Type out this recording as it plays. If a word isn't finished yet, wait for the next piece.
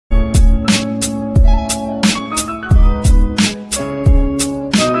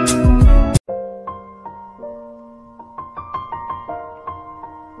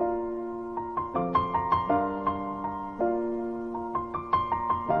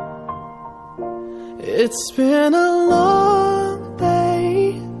It's been a long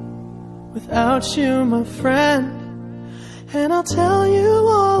day without you, my friend, and I'll tell you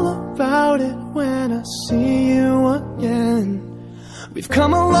all about it when I see you again. We've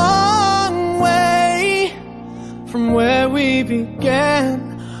come a long way from where we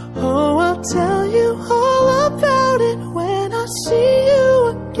began. Oh, I'll tell you all about it when I see you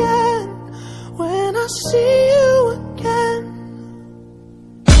again. When I see you again.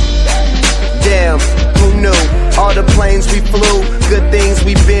 Damn, who knew? All the planes we flew, good things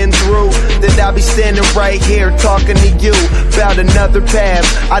we've been through, that I'll be standing right here talking to you about another path.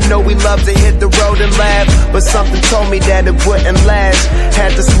 I know we love to hit the road and laugh, but something told me that it wouldn't last.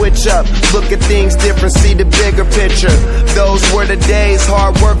 Had to switch up, look at things different, see the bigger picture. Those were the days,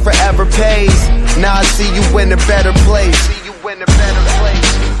 hard work forever pays. Now I see you in a better place.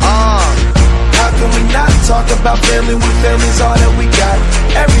 How can we not talk about family when family's all that we got?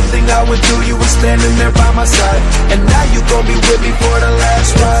 Everything I went through, you were standing there by my side, and now you gon' be with me for the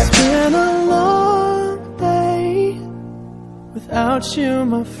last ride. It's been a long day without you,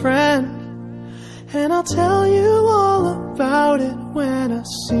 my friend, and I'll tell you all about it when I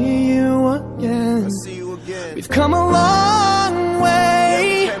see you again. We've come a long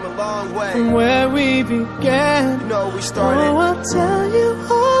way, from where we began. Oh, I'll tell you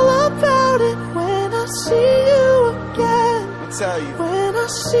all about it when I see you again. When I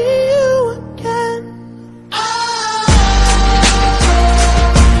see you again.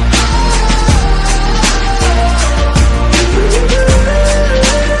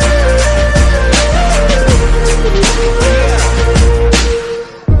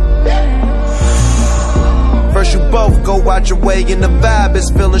 First you both go out your way and the vibe is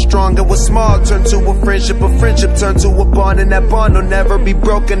feeling stronger. What's small turn to a friendship turn to a bond, and that bond will never be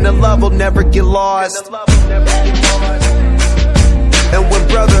broken. The love will never get lost. And when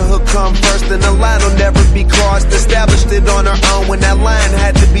brotherhood come first, then the line will never be crossed. Established it on our own when that line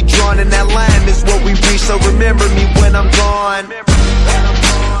had to be drawn, and that line is what we reach. So remember me when I'm gone.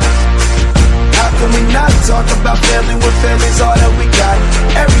 How can we not talk about family when family's all that we got?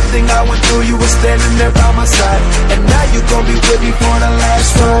 Everything I went through, you were standing there by my side, and now you gon' be with me for the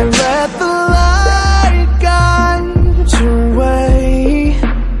last ride. Let the light guide your way.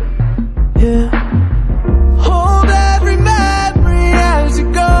 Yeah. Hold every memory as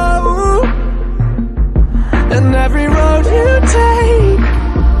you go, and every road you take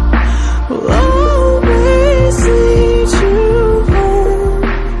will always lead you home.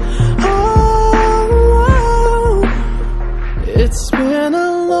 Oh, it's been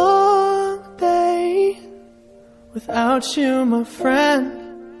a long day without you, my friend,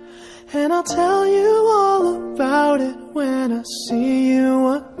 and I'll tell you all about it when I see you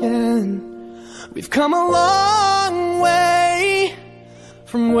again. We've come a long way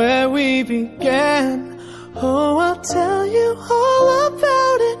from where we began. Oh, I'll tell you all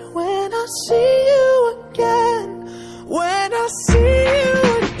about it when I see you again. When I see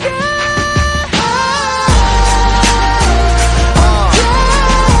you again.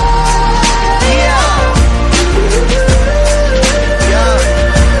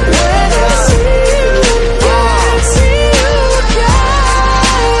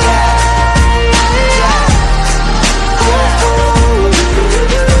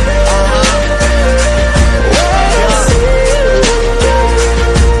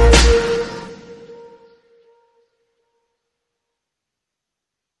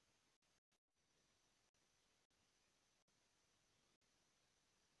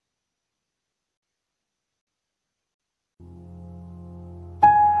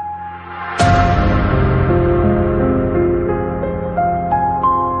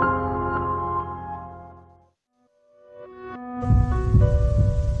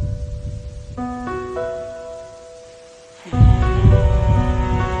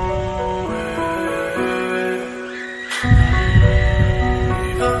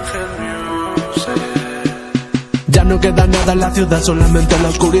 Ya no queda nada en la ciudad, solamente la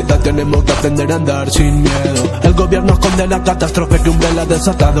oscuridad. Tenemos que aprender a andar sin miedo. El gobierno esconde la catástrofe que un vela ha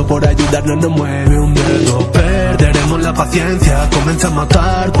desatado. Por ayudarnos no mueve un dedo. Perderemos la paciencia, comienza a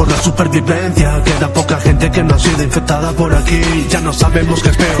matar por la supervivencia. Queda poca gente que no ha sido infectada por aquí. Ya no sabemos qué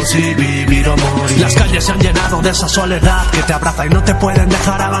es peor, si vivir o morir. Las calles se han llenado de esa soledad que te abraza y no te pueden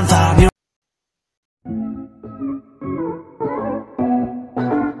dejar avanzar.